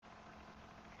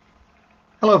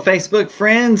Hello, Facebook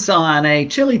friends, on a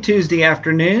chilly Tuesday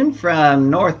afternoon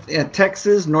from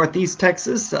Northeast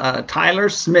Texas, Tyler,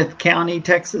 Smith County,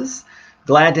 Texas.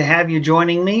 Glad to have you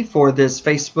joining me for this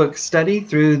Facebook study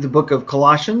through the book of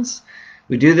Colossians.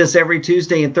 We do this every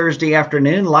Tuesday and Thursday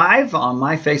afternoon live on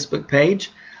my Facebook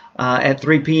page at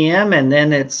 3 p.m. and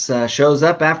then it shows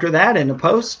up after that in a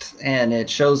post, and it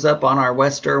shows up on our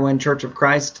West Erwin Church of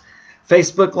Christ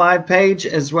Facebook Live page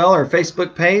as well, our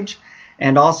Facebook page.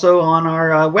 And also on our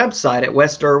website at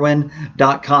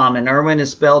westerwin.com. And Erwin is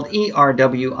spelled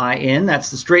E-R-W-I-N. That's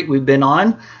the street we've been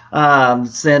on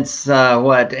since,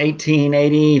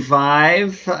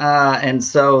 1885. And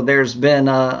so there's been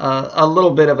a little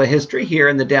bit of a history here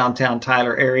in the downtown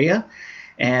Tyler area.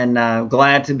 And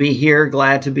glad to be here,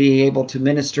 glad to be able to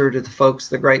minister to the folks,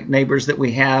 the great neighbors that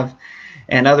we have,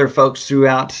 and other folks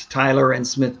throughout Tyler and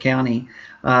Smith County.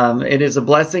 It is a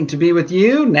blessing to be with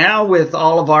you. Now, with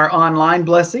all of our online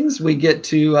blessings, we get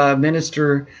to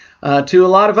minister to a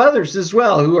lot of others as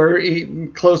well who are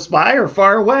close by or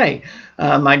far away.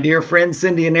 My dear friends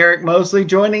Cindy and Eric Mosley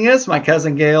joining us, my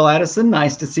cousin Gail Addison.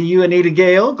 Nice to see you, Anita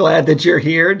Gale. Glad that you're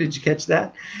here. Did you catch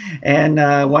that? And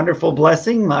wonderful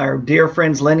blessing, my dear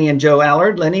friends Lenny and Joe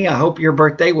Allard. Lenny, I hope your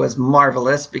birthday was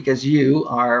marvelous, because you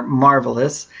are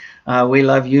marvelous. We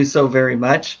love you so very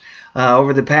much.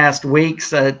 Over the past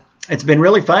weeks, it's been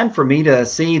really fun for me to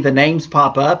see the names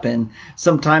pop up, and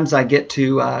sometimes I get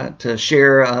to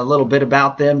share a little bit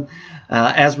about them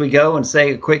as we go and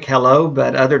say a quick hello.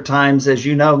 But other times, as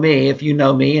you know me, if you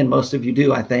know me, and most of you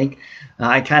do, I think,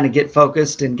 I kind of get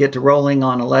focused and get to rolling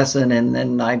on a lesson, and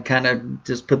then I kind of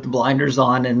just put the blinders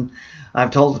on. And I've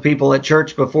told the people at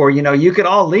church before, you could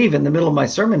all leave in the middle of my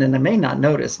sermon and I may not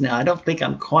notice. Now, I don't think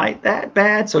I'm quite that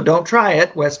bad, so don't try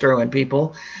it, West Erwin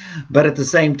people. But at the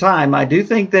same time, I do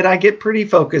think that I get pretty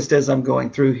focused as I'm going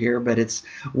through here. But it's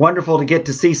wonderful to get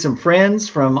to see some friends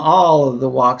from all of the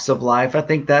walks of life. I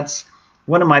think that's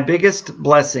one of my biggest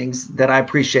blessings that I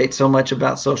appreciate so much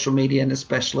about social media, and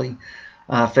especially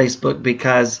Facebook,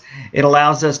 because it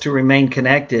allows us to remain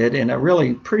connected in a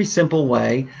really pretty simple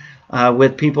way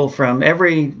with people from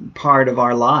every part of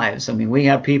our lives. I mean, we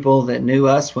have people that knew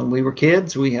us when we were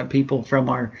kids. We have people from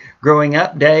our growing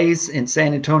up days in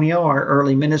San Antonio, our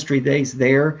early ministry days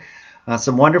there.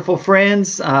 Some wonderful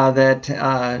friends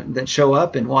that show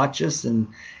up and watch us and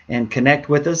connect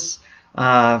with us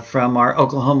from our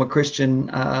Oklahoma Christian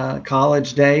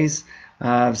College days.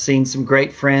 I've seen some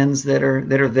great friends that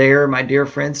are there. My dear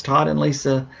friends Todd and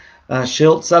Lisa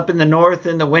Schultz up in the north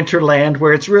in the winterland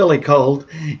where it's really cold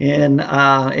in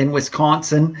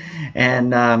Wisconsin,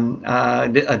 and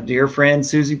a dear friend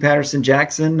Susie Patterson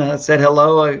Jackson said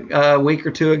hello a week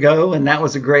or two ago, and that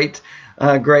was a great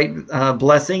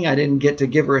blessing. I didn't get to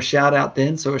give her a shout out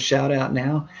then, so a shout out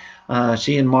now.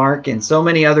 She and Mark and so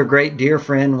many other great dear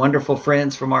wonderful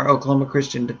friends from our Oklahoma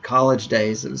Christian College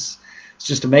days. It's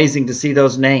just amazing to see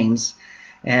those names.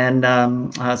 And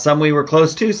some we were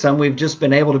close to, some we've just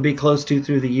been able to be close to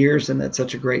through the years, and that's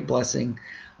such a great blessing.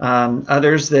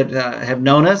 Others that have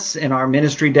known us in our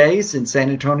ministry days in San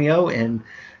Antonio and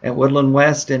at Woodland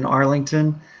West in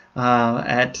Arlington,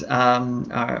 at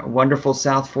our wonderful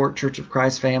South Fork Church of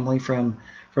Christ family from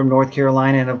North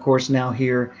Carolina, and of course now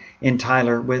here in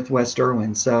Tyler with West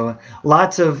Erwin. So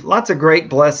lots of great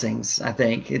blessings. I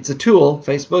think it's a tool.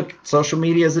 Facebook, social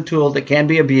media is a tool that can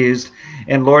be abused,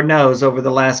 and Lord knows over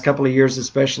the last couple of years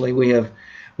especially, we have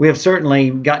certainly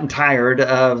gotten tired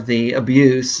of the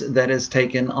abuse that has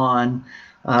taken on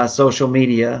social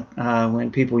media when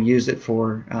people use it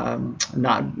for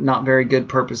not very good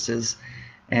purposes,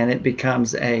 and it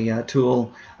becomes a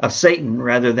tool of Satan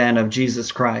rather than of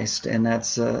Jesus Christ, and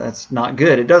that's not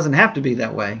good. It doesn't have to be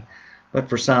that way, but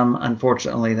for some,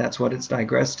 unfortunately, that's what it's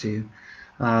digressed to.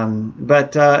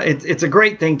 But it's a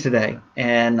great thing today,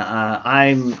 and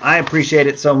I appreciate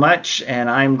it so much, and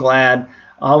I'm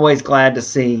always glad to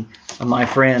see my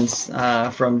friends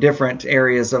from different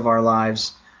areas of our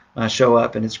lives show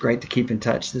up, and it's great to keep in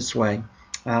touch this way.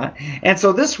 And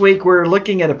so this week we're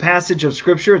looking at a passage of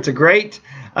Scripture. It's a great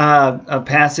a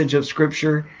passage of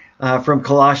Scripture from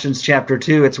Colossians chapter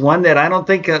 2. It's one that I don't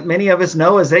think many of us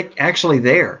know is actually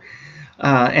there.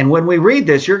 And when we read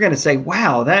this, you're going to say,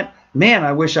 wow,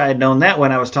 I wish I had known that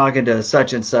when I was talking to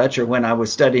such and such, or when I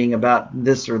was studying about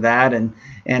this or that,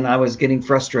 and I was getting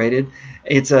frustrated.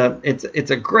 It's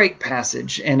a great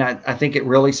passage, and I think it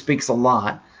really speaks a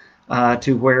lot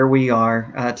to where we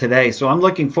are today. So I'm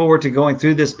looking forward to going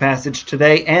through this passage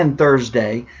today and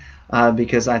Thursday,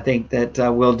 because I think that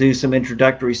we'll do some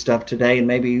introductory stuff today and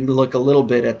maybe look a little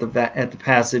bit at the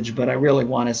passage, but I really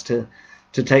want us to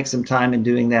to take some time in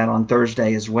doing that on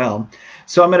Thursday as well.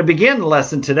 So I'm going to begin the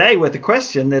lesson today with a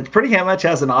question that pretty much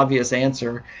has an obvious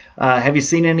answer. Have you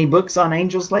seen any books on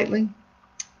angels lately?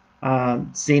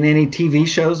 Seen any TV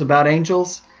shows about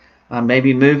angels?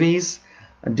 Maybe movies?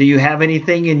 Do you have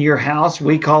anything in your house?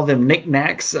 We call them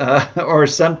knickknacks or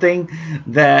something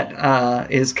that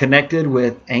is connected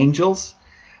with angels.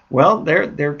 Well,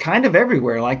 they're kind of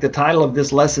everywhere. Like the title of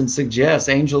this lesson suggests,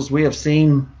 angels we have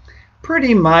seen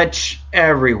pretty much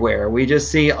everywhere. We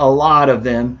just see a lot of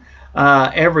them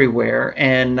everywhere,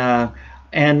 and I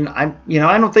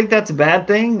don't think that's a bad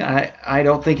thing. I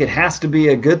don't think it has to be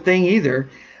a good thing either,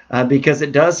 because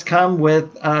it does come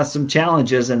with some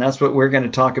challenges, and that's what we're going to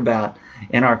talk about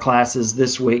in our classes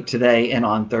this week, today, and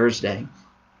on Thursday.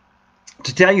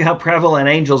 To tell you how prevalent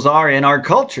angels are in our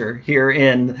culture here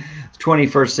in the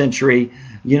 21st century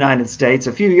United States,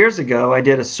 a few years ago I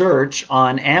did a search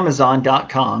on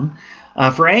Amazon.com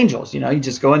for angels. You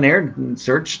just go in there and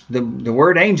search the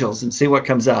word angels and see what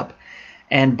comes up.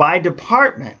 And by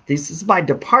department, this is by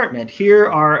department, here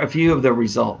are a few of the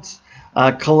results.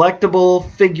 Collectible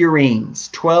figurines,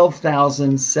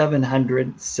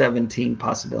 12,717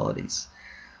 possibilities.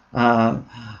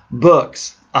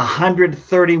 Books,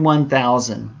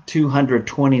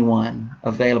 131,221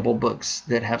 available books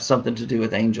that have something to do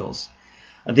with angels.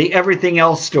 The Everything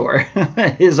Else store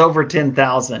is over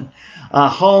 10,000.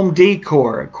 Home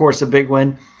decor, of course, a big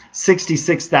one,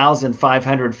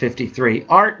 66,553.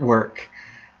 Artwork,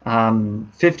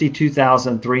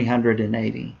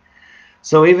 52,380.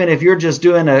 So even if you're just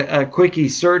doing a quickie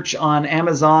search on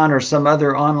Amazon or some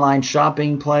other online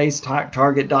shopping place,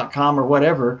 Target.com or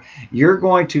whatever, you're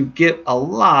going to get a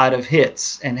lot of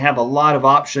hits and have a lot of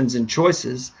options and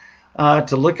choices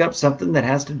to look up something that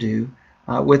has to do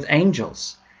with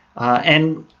angels.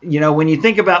 And when you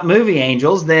think about movie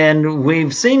angels, then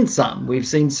we've seen some. We've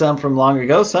seen some from long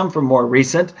ago, some from more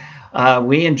recent.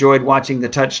 We enjoyed watching the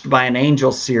Touched by an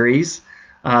Angel series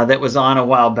that was on a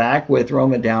while back with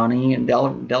Roma Downey and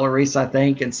Della Reese, I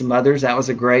think, and some others. That was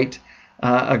a great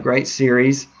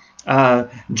series.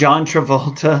 John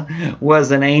Travolta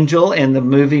was an angel in the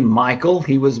movie Michael.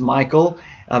 He was Michael,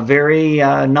 a very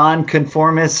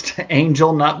nonconformist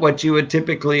angel, not what you would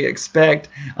typically expect.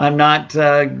 I'm not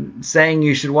saying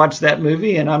you should watch that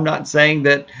movie, and I'm not saying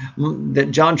that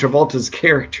John Travolta's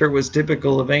character was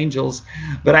typical of angels,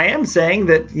 but I am saying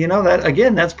that, that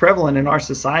again, that's prevalent in our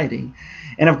society.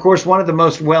 And of course, one of the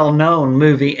most well-known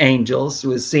movie angels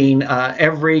was seen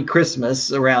every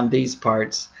Christmas around these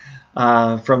parts,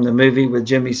 from the movie with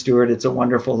Jimmy Stewart, It's a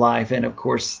Wonderful Life, and of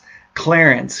course,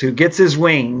 Clarence, who gets his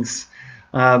wings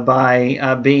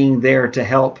by being there to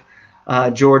help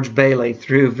George Bailey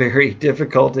through very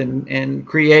difficult and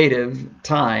creative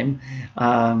time.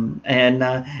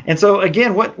 And so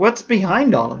again, what's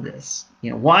behind all of this?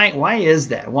 Why is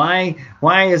that? Why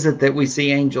is it that we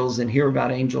see angels and hear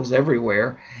about angels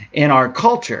everywhere in our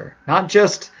culture? Not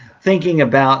just thinking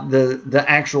about the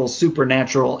actual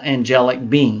supernatural angelic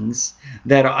beings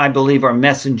that I believe are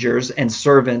messengers and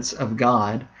servants of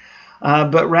God,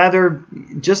 but rather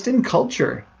just in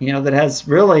culture, that has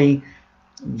really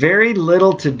very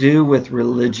little to do with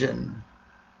religion.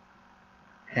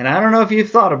 And I don't know if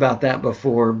you've thought about that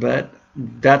before, but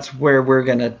that's where we're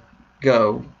going to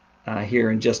go here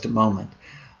in just a moment.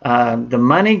 The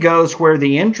money goes where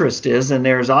the interest is, and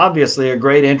there's obviously a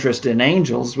great interest in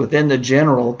angels within the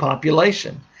general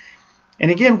population. And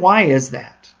again, why is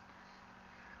that?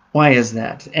 Why is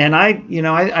that? And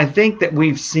I think that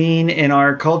we've seen in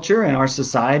our culture and our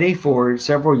society for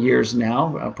several years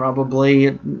now,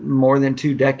 probably more than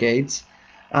 2 decades,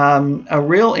 a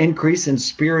real increase in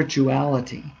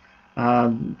spirituality.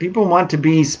 People want to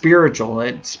be spiritual.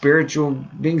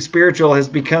 Being spiritual has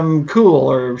become cool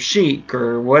or chic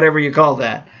or whatever you call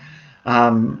that.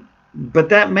 But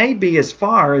that may be as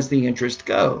far as the interest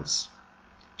goes.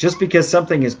 Just because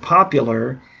something is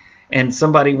popular and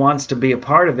somebody wants to be a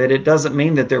part of it, it doesn't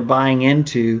mean that they're buying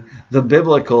into the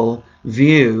biblical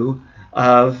view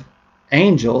of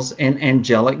angels and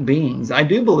angelic beings. I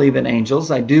do believe in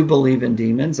angels. I do believe in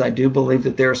demons. I do believe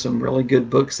that there are some really good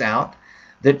books out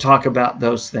that talk about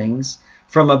those things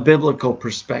from a biblical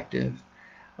perspective.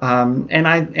 And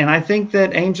I think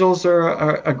that angels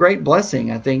are a great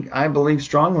blessing. I believe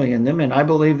strongly in them, and I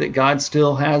believe that God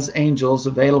still has angels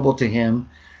available to him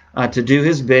to do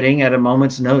his bidding at a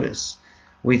moment's notice.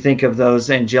 We think of those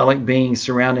angelic beings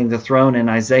surrounding the throne in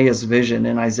Isaiah's vision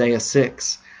in Isaiah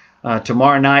 6.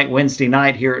 Tomorrow night, Wednesday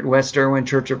night, here at West Erwin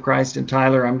Church of Christ in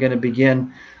Tyler, I'm going to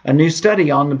begin a new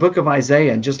study on the book of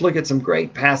Isaiah and just look at some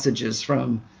great passages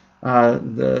from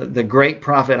the great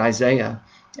prophet Isaiah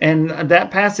And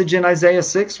that passage in Isaiah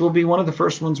 6 will be one of the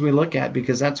first ones we look at,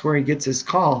 because that's where he gets his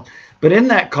call. But in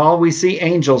that call, we see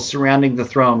angels surrounding the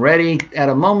throne, ready at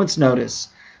a moment's notice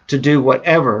to do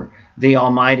whatever the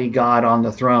Almighty God on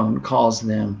the throne calls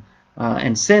them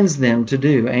and sends them to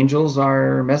do. Angels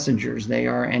are messengers. They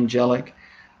are angelic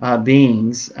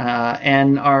beings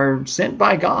and are sent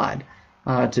by God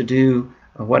to do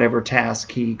whatever task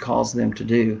he calls them to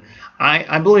do.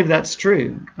 I believe that's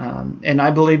true. And I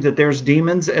believe that there's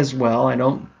demons as well.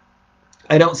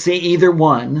 I don't see either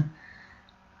one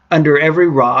under every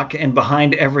rock and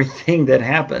behind everything that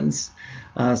happens.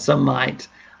 Some might.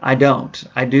 I don't.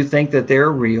 I do think that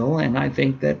they're real, and I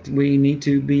think that we need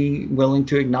to be willing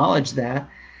to acknowledge that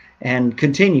and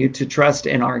continue to trust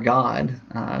in our God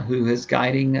who is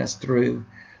guiding us through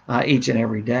each and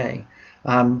every day.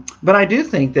 But I do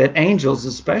think that angels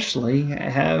especially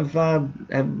have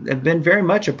been very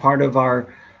much a part of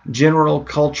our general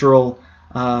cultural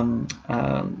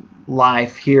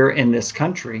life here in this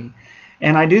country.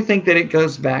 And I do think that it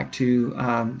goes back to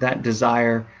that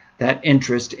desire, that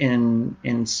interest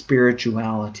in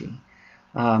spirituality.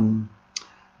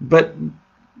 But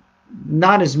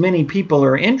not as many people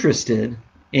are interested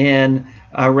in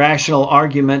rational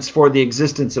arguments for the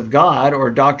existence of God or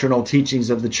doctrinal teachings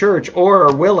of the church, or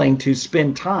are willing to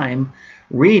spend time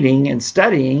reading and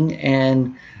studying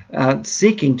and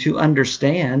seeking to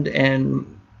understand and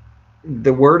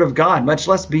the Word of God, much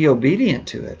less be obedient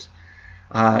to it.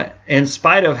 In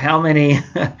spite of how many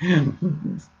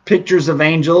pictures of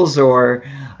angels or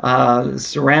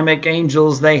ceramic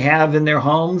angels they have in their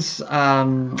homes,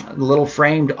 little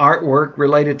framed artwork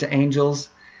related to angels,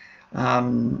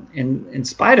 in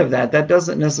spite of that, that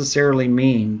doesn't necessarily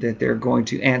mean that they're going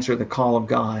to answer the call of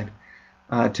God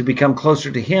to become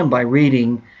closer to Him by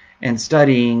reading and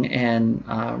studying and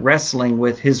wrestling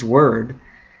with His Word,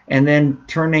 and then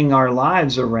turning our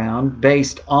lives around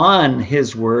based on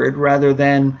His Word rather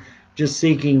than just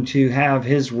seeking to have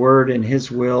His Word and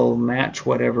His will match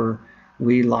whatever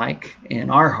we like in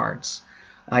our hearts.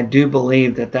 I do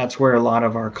believe that that's where a lot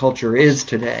of our culture is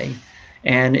today,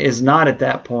 and is not at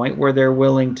that point where they're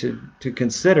willing to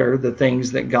consider the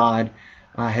things that God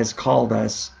has called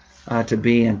us to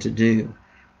be and to do.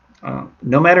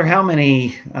 No matter how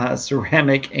many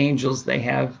ceramic angels they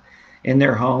have in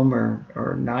their home,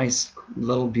 or nice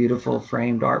little beautiful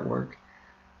framed artwork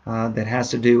that has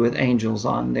to do with angels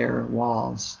on their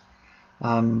walls.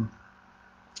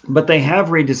 But they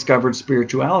have rediscovered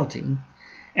spirituality,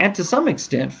 and to some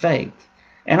extent faith.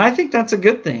 And I think that's a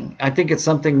good thing. I think it's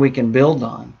something we can build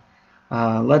on.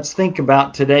 Let's think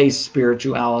about today's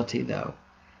spirituality, though.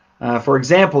 For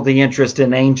example, the interest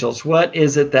in angels. What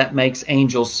is it that makes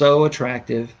angels so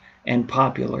attractive and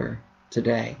popular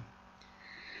today?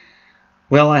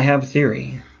 Well, I have a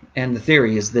theory, and the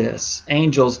theory is this.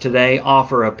 Angels today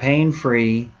offer a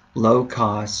pain-free,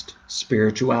 low-cost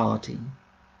spirituality.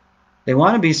 They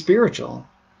want to be spiritual,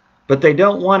 but they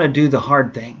don't want to do the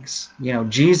hard things. You know,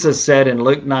 Jesus said in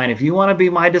Luke 9, if you want to be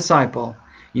my disciple,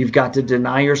 you've got to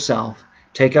deny yourself,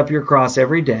 take up your cross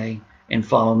every day, and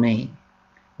follow me.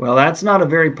 Well, that's not a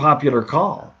very popular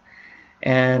call.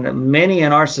 And many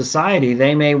in our society,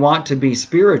 they may want to be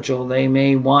spiritual. They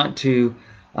may want to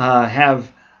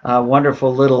have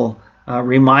wonderful little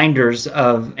reminders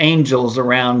of angels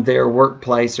around their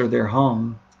workplace or their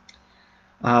home.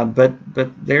 But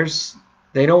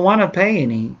they don't want to pay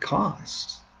any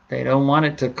cost. They don't want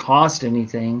it to cost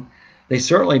anything. They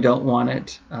certainly don't want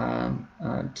it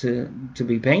to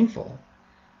be painful.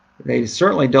 They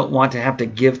certainly don't want to have to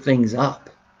give things up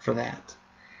for that.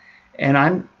 And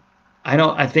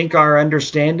I think our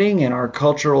understanding and our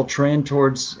cultural trend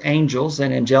towards angels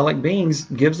and angelic beings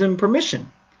gives them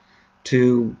permission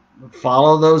to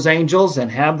follow those angels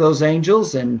and have those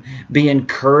angels and be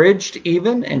encouraged,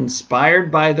 even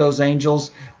inspired by those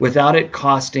angels, without it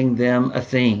costing them a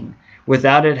thing,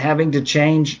 without it having to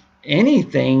change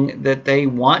anything that they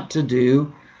want to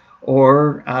do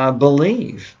or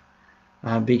believe.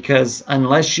 Because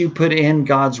unless you put in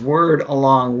God's Word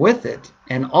along with it,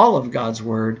 and all of God's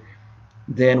Word,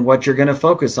 then what you're going to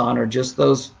focus on are just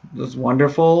those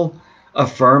wonderful,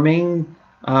 affirming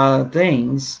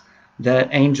things that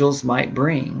angels might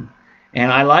bring.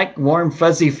 And I like warm,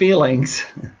 fuzzy feelings.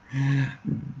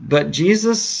 But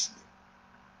Jesus,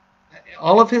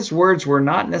 all of his words were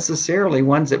not necessarily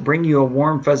ones that bring you a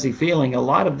warm, fuzzy feeling. A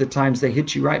lot of the times they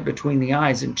hit you right between the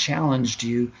eyes and challenged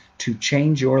you to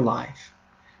change your life.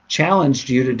 Challenged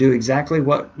you to do exactly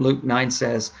what Luke 9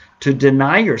 says, to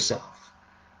deny yourself.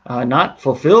 Not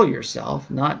fulfill yourself,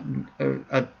 not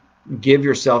give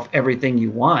yourself everything you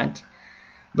want,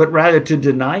 but rather to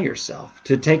deny yourself,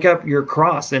 to take up your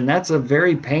cross. And that's a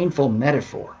very painful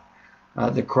metaphor.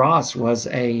 The cross was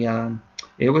a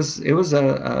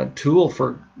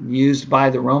tool used by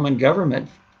the Roman government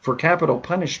for capital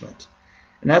punishment.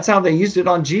 And that's how they used it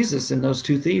on Jesus and those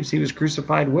two thieves he was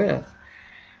crucified with.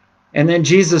 And then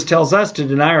Jesus tells us to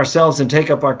deny ourselves and take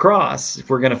up our cross if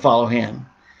we're going to follow him.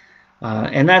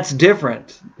 And that's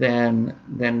different than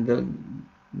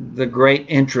the great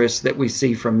interest that we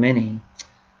see from many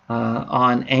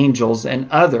on angels and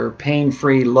other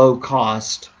pain-free,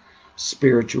 low-cost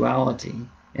spirituality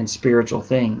and spiritual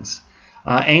things.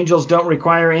 Angels don't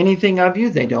require anything of you.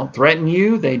 They don't threaten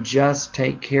you. They just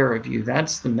take care of you.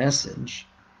 That's the message.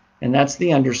 And that's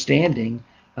the understanding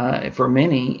for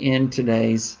many in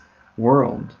today's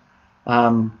world.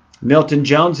 Milton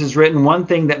Jones has written, one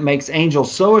thing that makes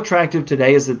angels so attractive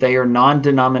today is that they are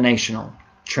non-denominational,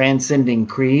 transcending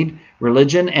creed,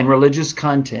 religion, and religious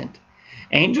content.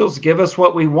 Angels give us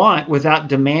what we want without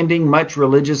demanding much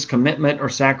religious commitment or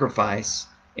sacrifice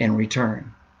in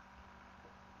return.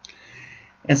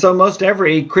 And so most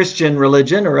every Christian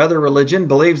religion or other religion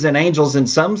believes in angels in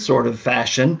some sort of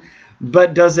fashion,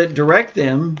 but does it direct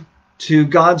them to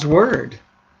God's word?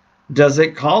 Does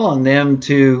it call on them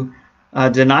to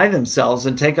deny themselves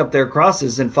and take up their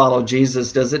crosses and follow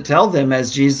Jesus? Does it tell them,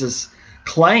 as Jesus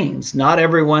claims, not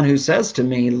everyone who says to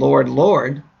me, Lord,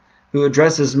 Lord, who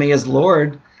addresses me as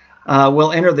Lord,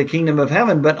 will enter the kingdom of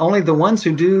heaven, but only the ones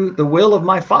who do the will of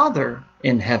my Father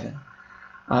in heaven?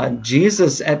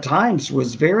 Jesus at times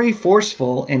was very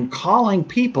forceful in calling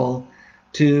people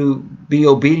to be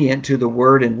obedient to the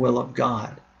word and will of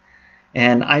God.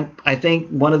 And I think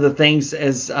one of the things,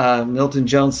 as Milton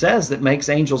Jones says, that makes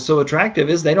angels so attractive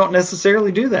is they don't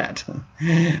necessarily do that.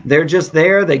 They're just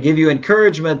there. They give you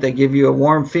encouragement. They give you a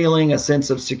warm feeling, a sense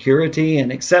of security and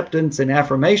acceptance and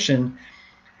affirmation,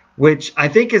 which I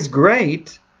think is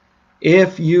great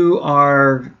if you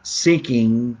are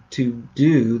seeking to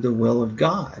do the will of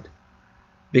God.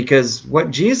 Because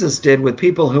what Jesus did with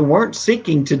people who weren't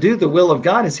seeking to do the will of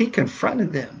God is he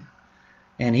confronted them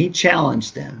and he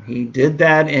challenged them. He did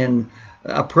that in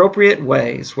appropriate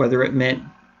ways, whether it meant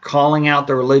calling out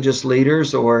the religious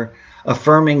leaders or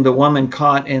affirming the woman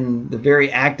caught in the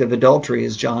very act of adultery,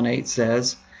 as John 8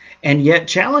 says, and yet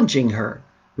challenging her.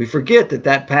 We forget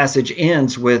that passage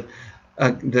ends with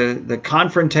the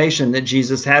confrontation that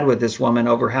Jesus had with this woman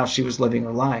over how she was living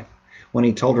her life, when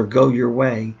he told her, go your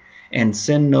way and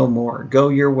sin no more. Go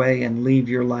your way and leave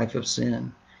your life of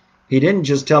sin. He didn't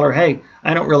just tell her, hey,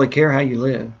 I don't really care how you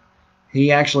live. He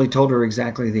actually told her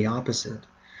exactly the opposite.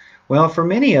 Well, for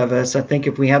many of us, I think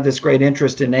if we have this great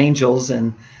interest in angels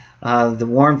and the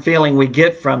warm feeling we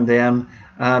get from them,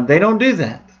 they don't do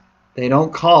that. They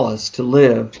don't call us to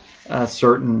live a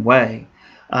certain way.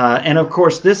 And of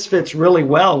course, this fits really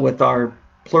well with our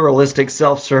pluralistic,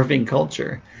 self-serving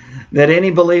culture, that any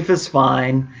belief is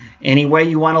fine. Any way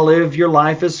you want to live your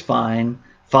life is fine.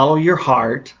 Follow your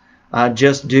heart.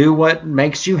 Just do what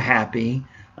makes you happy.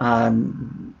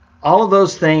 All of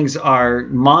those things are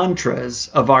mantras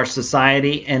of our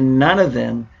society, and none of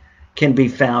them can be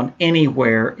found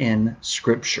anywhere in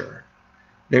Scripture.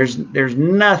 There's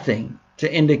nothing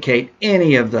to indicate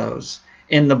any of those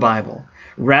in the Bible.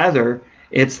 Rather,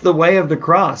 it's the way of the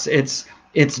cross. It's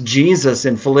Jesus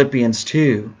in Philippians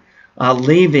 2,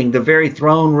 leaving the very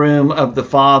throne room of the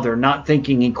Father, not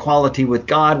thinking equality with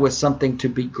God was something to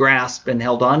be grasped and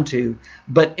held onto,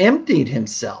 but emptied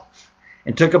himself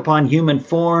and took upon human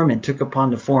form and took upon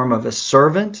the form of a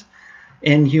servant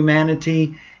in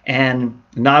humanity, and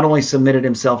not only submitted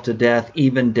himself to death,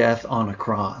 even death on a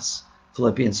cross.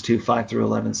 Philippians 2, 5 through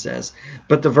 11 says.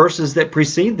 But the verses that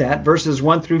precede that, verses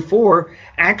 1 through 4,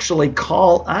 actually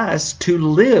call us to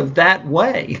live that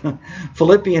way.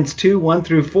 Philippians 2, 1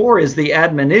 through 4 is the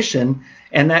admonition,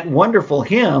 and that wonderful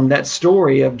hymn, that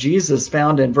story of Jesus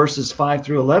found in verses 5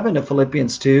 through 11 of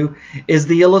Philippians 2, is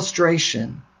the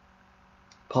illustration.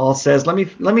 Paul says, let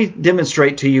me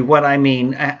demonstrate to you what I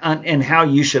mean and how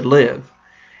you should live.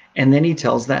 And then he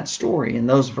tells that story in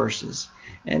those verses.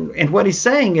 And what he's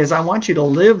saying is, I want you to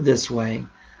live this way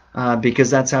because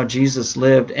that's how Jesus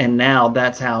lived, and now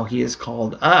that's how he has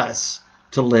called us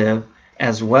to live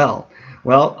as well.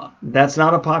 Well, that's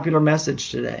not a popular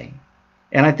message today.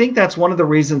 And I think that's one of the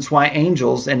reasons why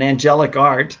angels and angelic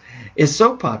art is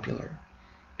so popular,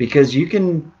 because you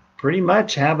can pretty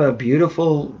much have a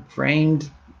beautiful framed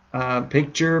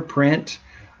picture, print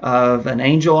of an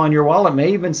angel on your wall. It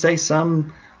may even say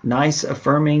some nice,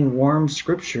 affirming, warm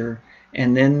scripture,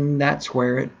 and then that's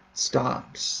where it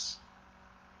stops.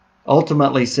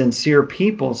 Ultimately, sincere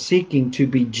people seeking to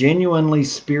be genuinely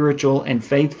spiritual and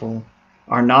faithful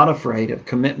are not afraid of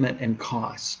commitment and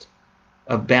cost,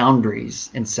 of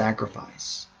boundaries and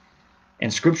sacrifice.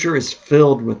 And Scripture is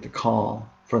filled with the call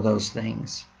for those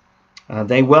things.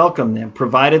 They welcome them,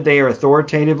 provided they are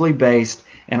authoritatively based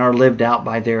and are lived out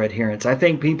by their adherents. I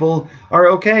think people are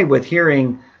okay with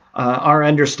hearing our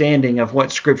understanding of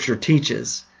what Scripture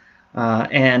teaches,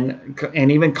 and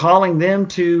even calling them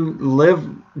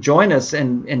to join us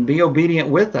and be obedient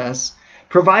with us,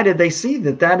 provided they see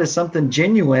that that is something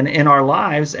genuine in our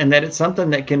lives and that it's something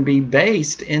that can be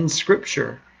based in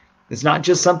Scripture. It's not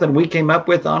just something we came up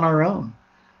with on our own.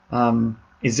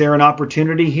 Is there an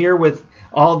opportunity here with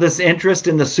all this interest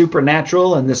in the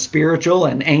supernatural and the spiritual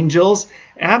and angels?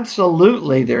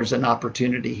 Absolutely, there's an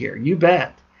opportunity here. You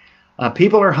bet.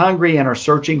 People are hungry and are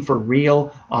searching for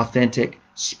real, authentic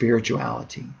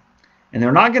spirituality. And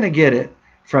they're not going to get it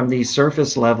from these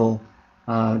surface level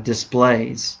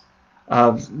displays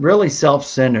of really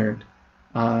self-centered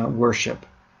worship.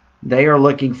 They are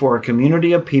looking for a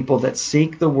community of people that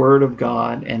seek the Word of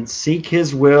God and seek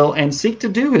His will and seek to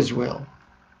do His will.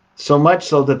 So much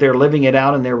so that they're living it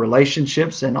out in their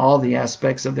relationships and all the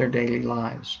aspects of their daily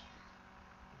lives.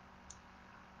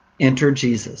 Enter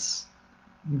Jesus.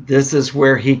 This is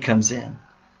where He comes in.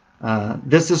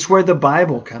 This is where the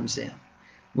Bible comes in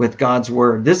with God's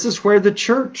Word. This is where the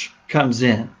church comes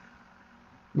in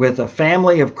with a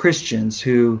family of Christians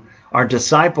who are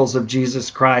disciples of Jesus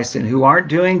Christ and who aren't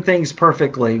doing things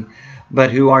perfectly,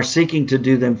 but who are seeking to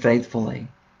do them faithfully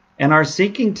and are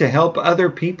seeking to help other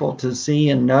people to see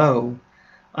and know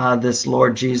this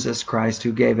Lord Jesus Christ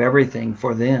who gave everything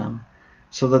for them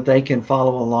so that they can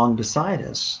follow along beside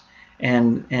us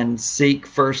and seek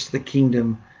first the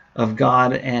kingdom of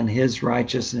God and His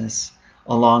righteousness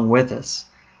along with us.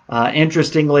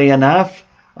 Interestingly enough,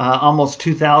 almost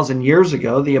 2,000 years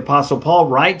ago, the Apostle Paul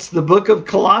writes the book of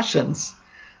Colossians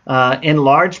in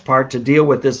large part to deal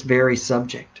with this very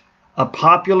subject, a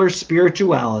popular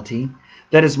spirituality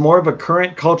that is more of a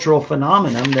current cultural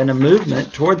phenomenon than a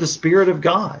movement toward the Spirit of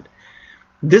God.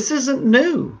 This isn't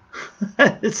new.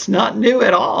 It's not new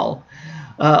at all.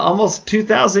 Almost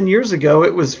 2,000 years ago,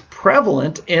 it was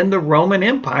prevalent in the Roman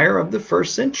Empire of the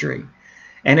first century.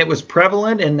 And it was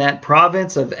prevalent in that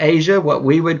province of Asia, what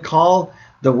we would call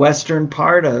the western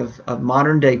part of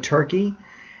modern-day Turkey.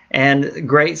 And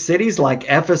great cities like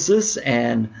Ephesus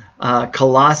and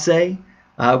Colossae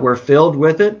were filled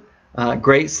with it.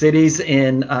 Great cities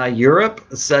in Europe,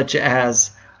 such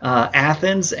as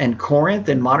Athens and Corinth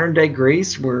in modern-day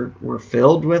Greece, were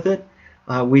filled with it.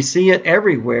 We see it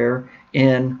everywhere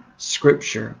in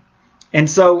Scripture. And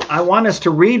so I want us to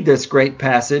read this great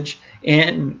passage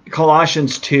in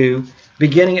Colossians 2,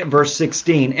 beginning at verse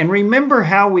 16. And remember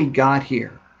how we got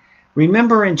here.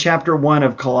 Remember in chapter 1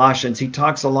 of Colossians, he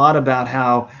talks a lot about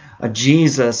how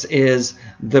Jesus is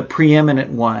the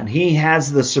preeminent one. He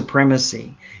has the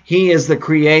supremacy. He is the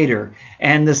creator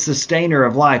and the sustainer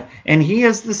of life. And He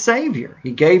is the Savior.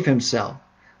 He gave Himself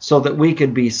so that we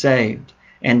could be saved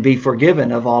and be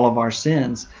forgiven of all of our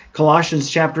sins. Colossians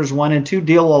chapters 1 and 2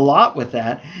 deal a lot with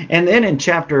that. And then in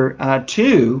chapter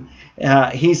 2,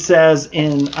 he says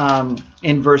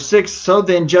in verse 6, so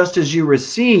then just as you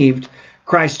received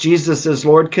Christ Jesus as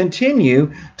Lord,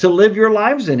 continue to live your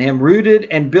lives in Him, rooted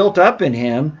and built up in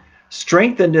Him,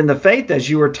 strengthened in the faith as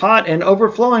you were taught, and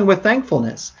overflowing with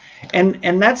thankfulness.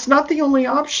 And that's not the only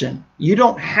option. You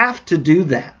don't have to do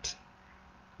that.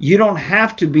 You don't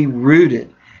have to be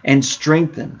rooted and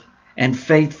strengthened and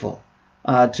faithful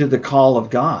to the call of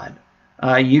God.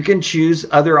 You can choose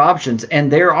other options, and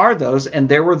there are those, and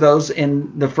there were those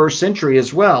in the first century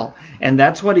as well. And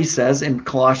that's what he says in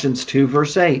Colossians 2,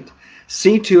 verse 8.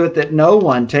 See to it that no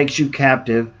one takes you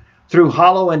captive through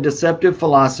hollow and deceptive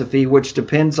philosophy, which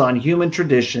depends on human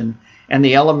tradition and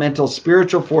the elemental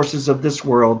spiritual forces of this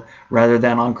world rather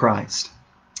than on Christ.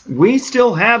 We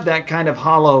still have that kind of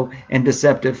hollow and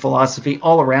deceptive philosophy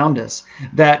all around us,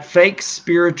 that fake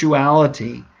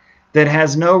spirituality that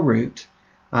has no root,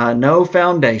 no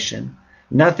foundation,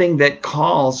 nothing that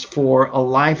calls for a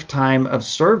lifetime of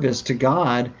service to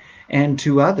God and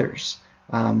to others.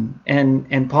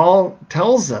 And Paul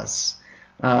tells us,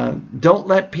 don't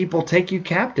let people take you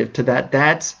captive to that.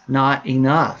 That's not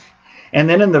enough. And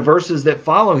then in the verses that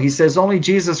follow, he says, only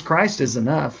Jesus Christ is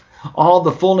enough. All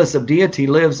the fullness of deity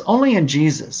lives only in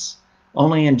Jesus,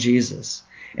 only in Jesus.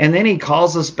 And then he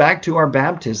calls us back to our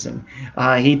baptism.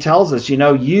 He tells us,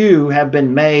 you have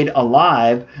been made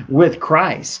alive with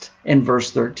Christ in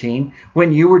verse 13.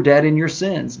 When you were dead in your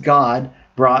sins, God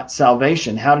brought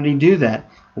salvation. How did He do that?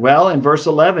 Well, in verse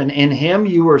 11, in Him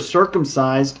you were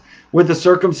circumcised With the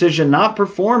circumcision not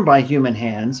performed by human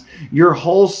hands, your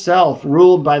whole self,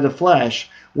 ruled by the flesh,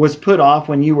 was put off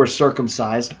when you were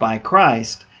circumcised by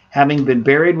Christ, having been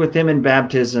buried with him in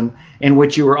baptism, in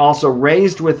which you were also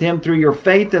raised with him through your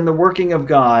faith in the working of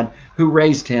God, who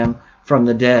raised him from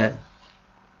the dead.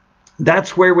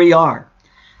 That's where we are.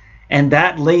 And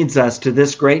that leads us to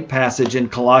this great passage in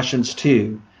Colossians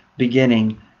 2,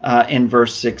 beginning in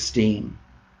verse 16.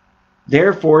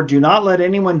 Therefore, do not let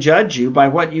anyone judge you by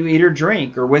what you eat or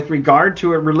drink, or with regard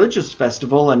to a religious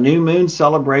festival, a new moon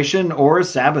celebration, or a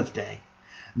Sabbath day.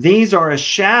 These are a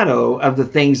shadow of the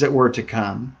things that were to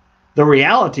come. The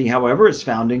reality, however, is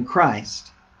found in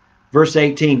Christ. Verse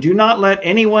 18, do not let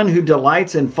anyone who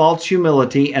delights in false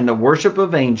humility and the worship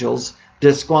of angels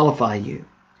disqualify you.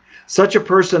 Such a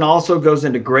person also goes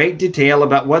into great detail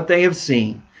about what they have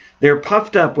seen. They're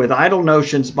puffed up with idle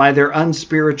notions by their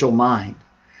unspiritual mind.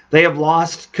 They have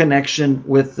lost connection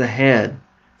with the head,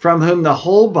 from whom the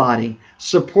whole body,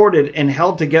 supported and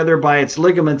held together by its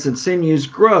ligaments and sinews,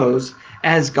 grows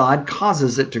as God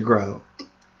causes it to grow.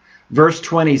 Verse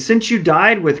 20, since you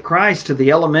died with Christ to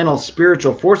the elemental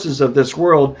spiritual forces of this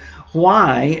world,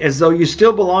 why, as though you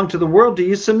still belong to the world, do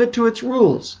you submit to its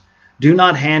rules? Do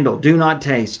not handle, do not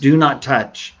taste, do not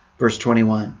touch. Verse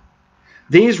 21.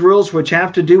 These rules, which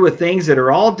have to do with things that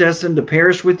are all destined to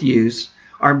perish with use,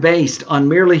 are based on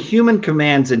merely human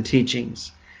commands and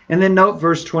teachings. And then note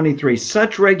verse 23,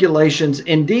 such regulations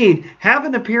indeed have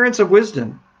an appearance of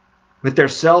wisdom, with their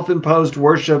self-imposed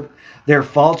worship, their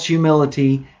false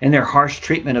humility, and their harsh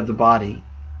treatment of the body.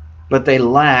 But they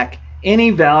lack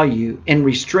any value in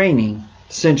restraining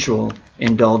sensual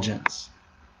indulgence.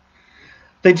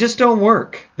 They just don't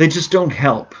work. They just don't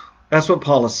help. That's what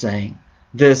Paul is saying.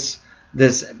 This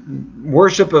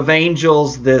worship of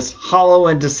angels, this hollow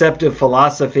and deceptive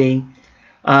philosophy,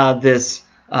 this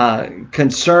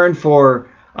concern for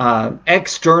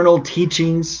external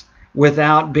teachings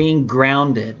without being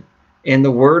grounded in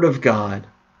the Word of God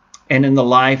and in the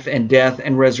life and death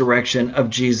and resurrection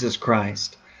of Jesus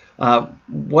Christ.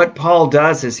 What Paul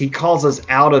does is he calls us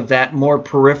out of that more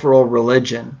peripheral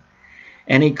religion,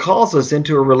 and he calls us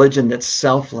into a religion that's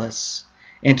selfless,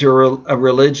 into a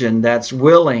religion that's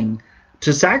willing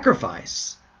to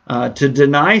sacrifice, to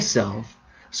deny self,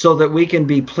 so that we can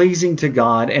be pleasing to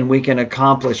God and we can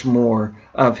accomplish more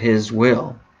of His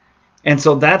will. And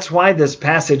so that's why this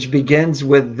passage begins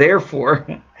with therefore,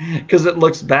 because it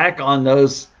looks back on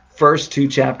those first two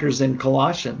chapters in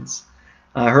Colossians.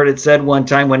 I heard it said one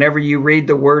time, whenever you read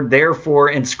the word therefore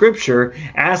in Scripture,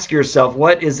 ask yourself,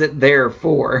 what is it there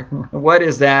for? What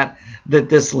is that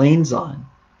this leans on?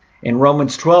 In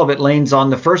Romans 12, it leans on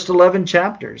the first 11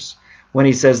 chapters, when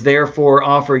he says, therefore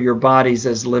offer your bodies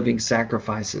as living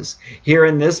sacrifices. Here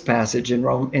in this passage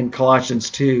in Colossians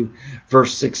 2,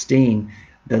 verse 16,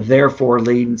 the therefore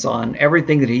leans on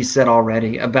everything that he said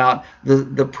already about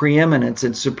the preeminence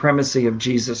and supremacy of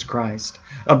Jesus Christ,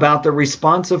 about the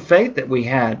response of faith that we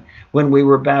had when we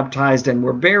were baptized and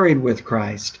were buried with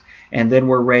Christ, and then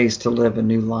were raised to live a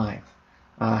new life.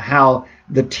 How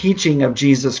the teaching of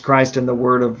Jesus Christ and the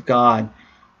Word of God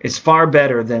is far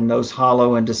better than those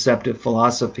hollow and deceptive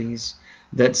philosophies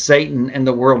that Satan and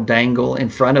the world dangle in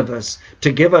front of us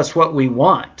to give us what we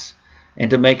want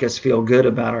and to make us feel good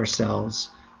about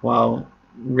ourselves, while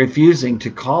refusing to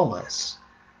call us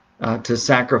to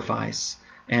sacrifice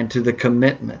and to the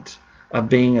commitment of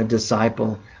being a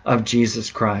disciple of Jesus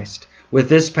Christ. With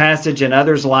this passage and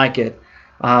others like it,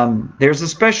 there's a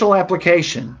special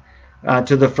application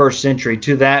to the first century,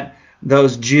 to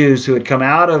those Jews who had come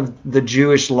out of the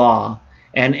Jewish law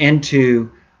and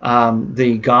into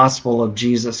the gospel of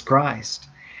Jesus Christ.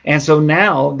 And so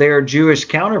now their Jewish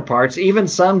counterparts, even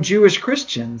some Jewish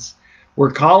Christians,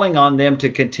 were calling on them to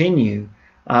continue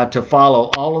to follow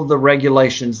all of the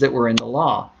regulations that were in the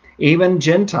law. Even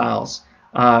Gentiles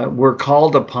were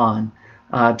called upon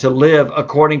to live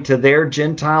according to their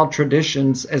Gentile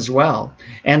traditions as well,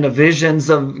 and the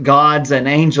visions of gods and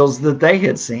angels that they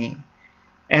had seen.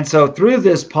 And so through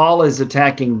this, Paul is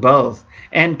attacking both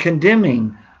and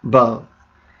condemning both.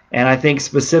 And I think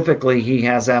specifically he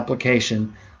has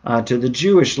application to the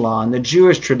Jewish law and the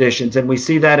Jewish traditions. And we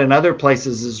see that in other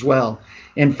places as well,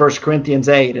 in 1 Corinthians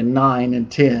 8 and 9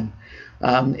 and 10,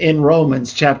 in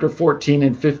Romans chapter 14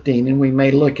 and 15. And we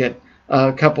may look at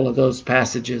a couple of those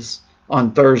passages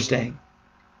on Thursday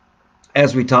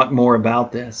as we talk more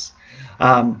about this.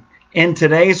 In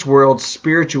today's world,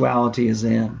 spirituality is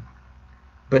in,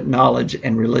 but knowledge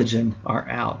and religion are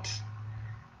out.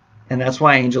 And that's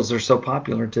why angels are so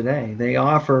popular today. They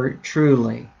offer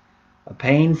truly a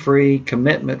pain-free,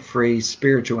 commitment-free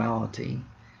spirituality.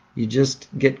 You just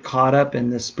get caught up in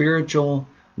the spiritual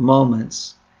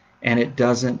moments, and it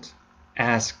doesn't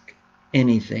ask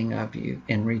anything of you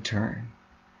in return.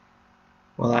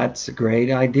 Well, that's a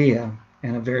great idea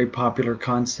and a very popular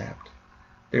concept.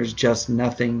 There's just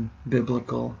nothing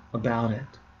biblical about it.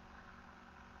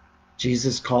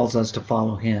 Jesus calls us to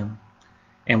follow him.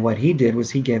 And what he did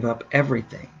was he gave up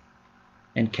everything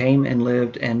and came and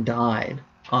lived and died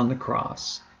on the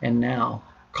cross, and now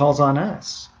calls on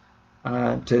us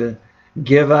to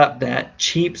give up that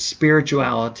cheap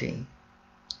spirituality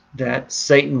that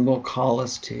Satan will call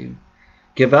us to.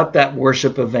 Give up that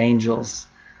worship of angels.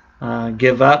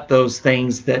 Give up those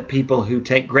things that people who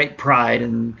take great pride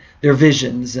in their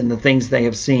visions and the things they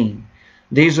have seen.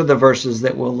 These are the verses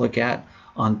that we'll look at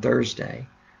on Thursday.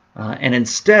 And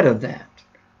instead of that,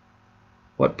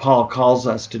 what Paul calls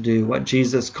us to do, what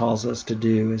Jesus calls us to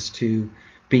do, is to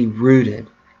be rooted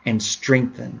and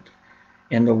strengthened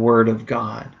in the Word of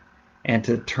God, and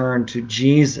to turn to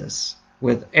Jesus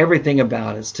with everything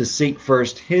about us, to seek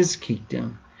first his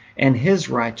kingdom and his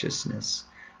righteousness,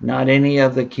 not any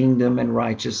of the kingdom and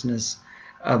righteousness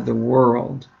of the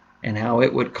world and how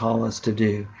it would call us to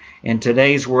do. In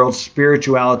today's world,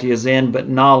 spirituality is in, but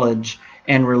knowledge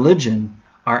and religion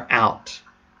are out.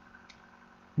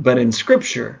 But in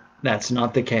Scripture, that's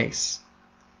not the case.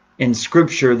 In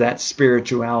Scripture, that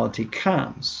spirituality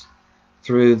comes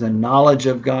through the knowledge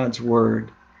of God's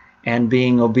Word and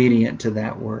being obedient to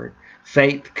that Word.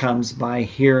 Faith comes by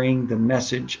hearing the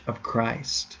message of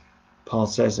Christ, Paul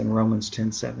says in Romans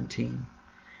 10:17.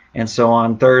 And so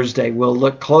on Thursday, we'll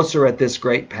look closer at this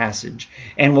great passage,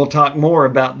 and we'll talk more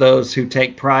about those who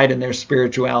take pride in their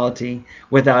spirituality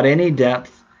without any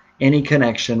depth, any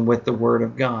connection with the Word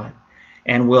of God.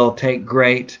 And we'll take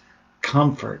great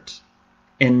comfort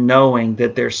in knowing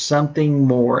that there's something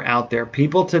more out there.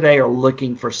 People today are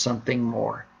looking for something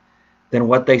more than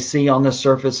what they see on the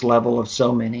surface level of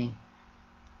so many.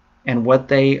 And what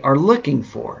they are looking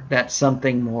for, that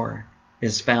something more,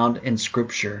 is found in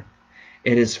Scripture.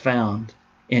 It is found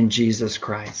in Jesus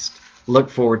Christ.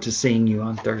 Look forward to seeing you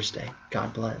on Thursday.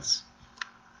 God bless.